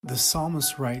The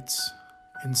psalmist writes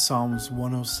in Psalms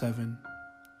 107,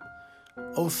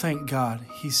 "Oh, thank God,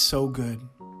 He's so good.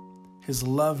 His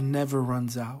love never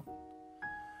runs out.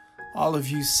 All of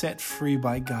you set free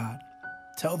by God,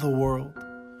 tell the world.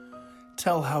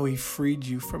 Tell how He freed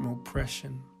you from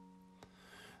oppression,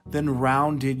 then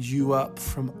rounded you up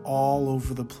from all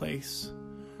over the place,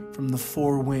 from the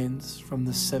four winds, from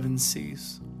the seven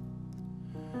seas.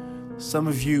 Some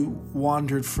of you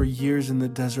wandered for years in the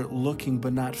desert looking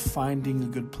but not finding a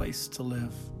good place to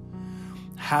live,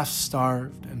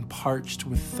 half-starved and parched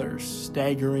with thirst,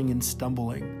 staggering and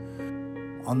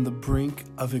stumbling on the brink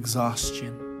of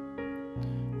exhaustion.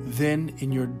 Then,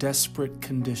 in your desperate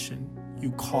condition, you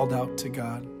called out to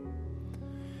God.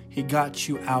 He got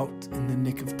you out in the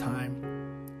nick of time.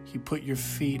 He put your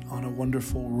feet on a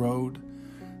wonderful road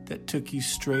that took you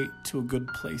straight to a good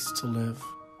place to live.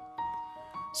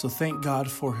 So thank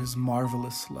God for His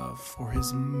marvelous love, for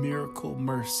His miracle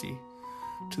mercy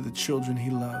to the children He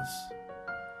loves.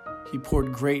 He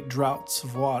poured great draughts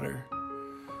of water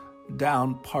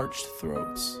down parched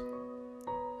throats.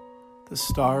 The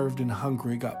starved and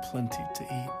hungry got plenty to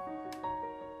eat.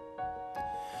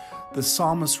 The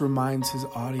psalmist reminds his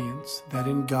audience that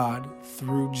in God,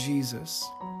 through Jesus,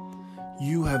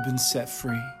 you have been set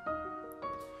free.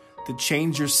 The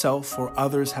chains yourself or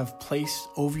others have placed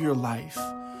over your life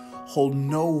hold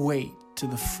no weight to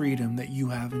the freedom that you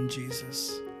have in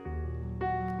Jesus.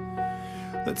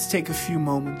 Let's take a few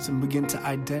moments and begin to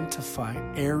identify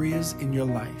areas in your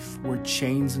life where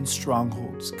chains and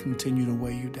strongholds continue to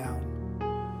weigh you down.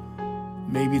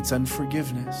 Maybe it's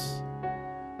unforgiveness.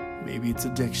 Maybe it's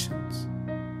addictions.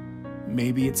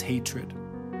 Maybe it's hatred.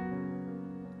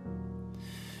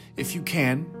 If you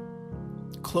can,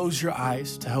 close your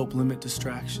eyes to help limit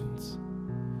distractions.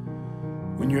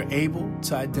 When you're able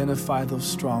to identify those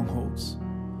strongholds,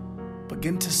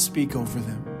 begin to speak over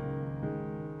them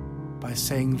by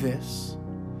saying this: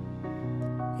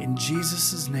 in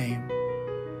Jesus' name,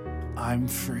 I'm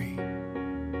free.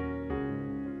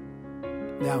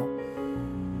 Now,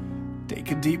 take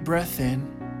a deep breath in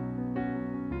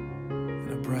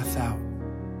and a breath out,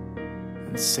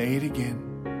 and say it again.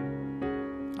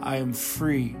 I am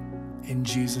free in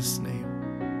Jesus' name.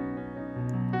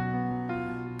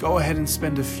 Go ahead and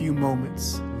spend a few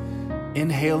moments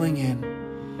inhaling in,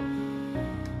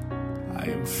 I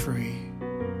am free.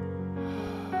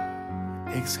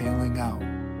 Exhaling out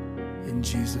in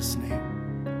Jesus' name.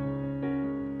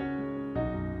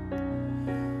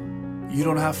 You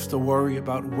don't have to worry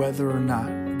about whether or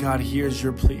not God hears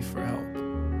your plea for help.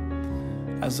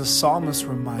 As the psalmist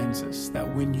reminds us that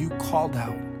when you called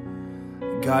out,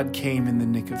 God came in the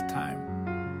nick of time.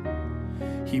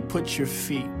 He put your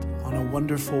feet on a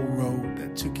wonderful road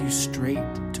that took you straight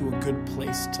to a good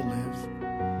place to live.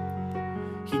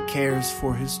 He cares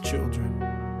for His children.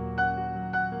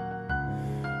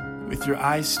 With your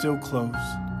eyes still closed,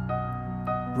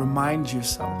 remind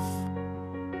yourself,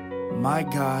 my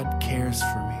God cares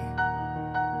for me.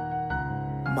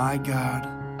 My God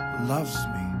loves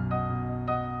me.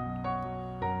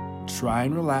 Try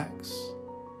and relax.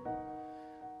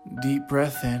 Deep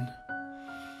breath in.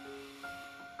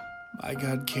 My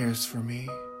God cares for me.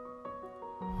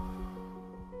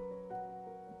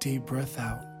 Deep breath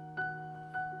out.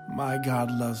 My God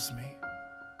loves me.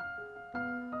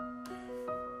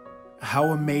 How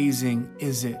amazing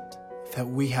is it that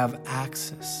we have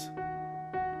access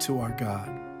to our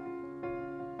God?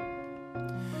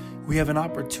 We have an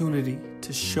opportunity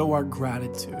to show our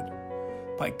gratitude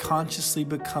by consciously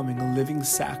becoming a living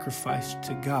sacrifice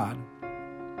to God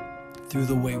through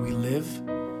the way we live,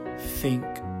 think,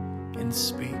 and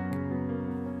speak.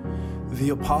 The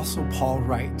Apostle Paul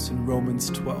writes in Romans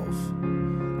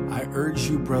 12, I urge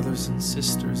you, brothers and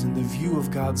sisters, in the view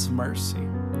of God's mercy,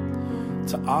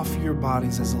 to offer your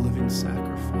bodies as a living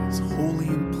sacrifice, holy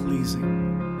and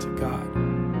pleasing to God.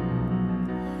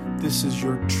 This is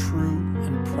your true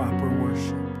and proper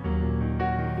worship.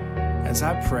 As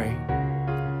I pray,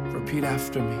 repeat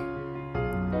after me.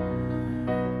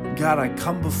 God, I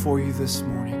come before you this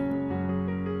morning,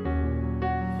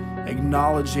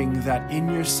 acknowledging that in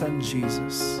your Son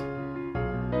Jesus,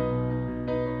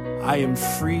 I am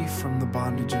free from the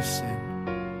bondage of sin.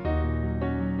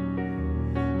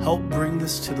 Help bring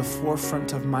this to the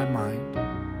forefront of my mind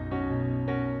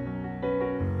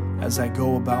as I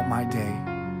go about my day.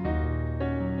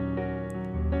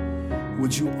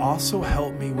 Would you also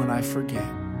help me when I forget?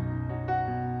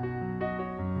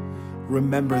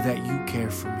 Remember that you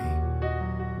care for me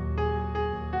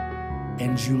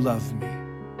and you love me.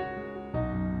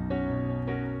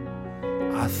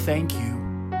 I thank you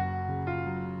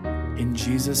in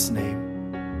Jesus' name.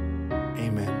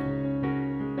 Amen.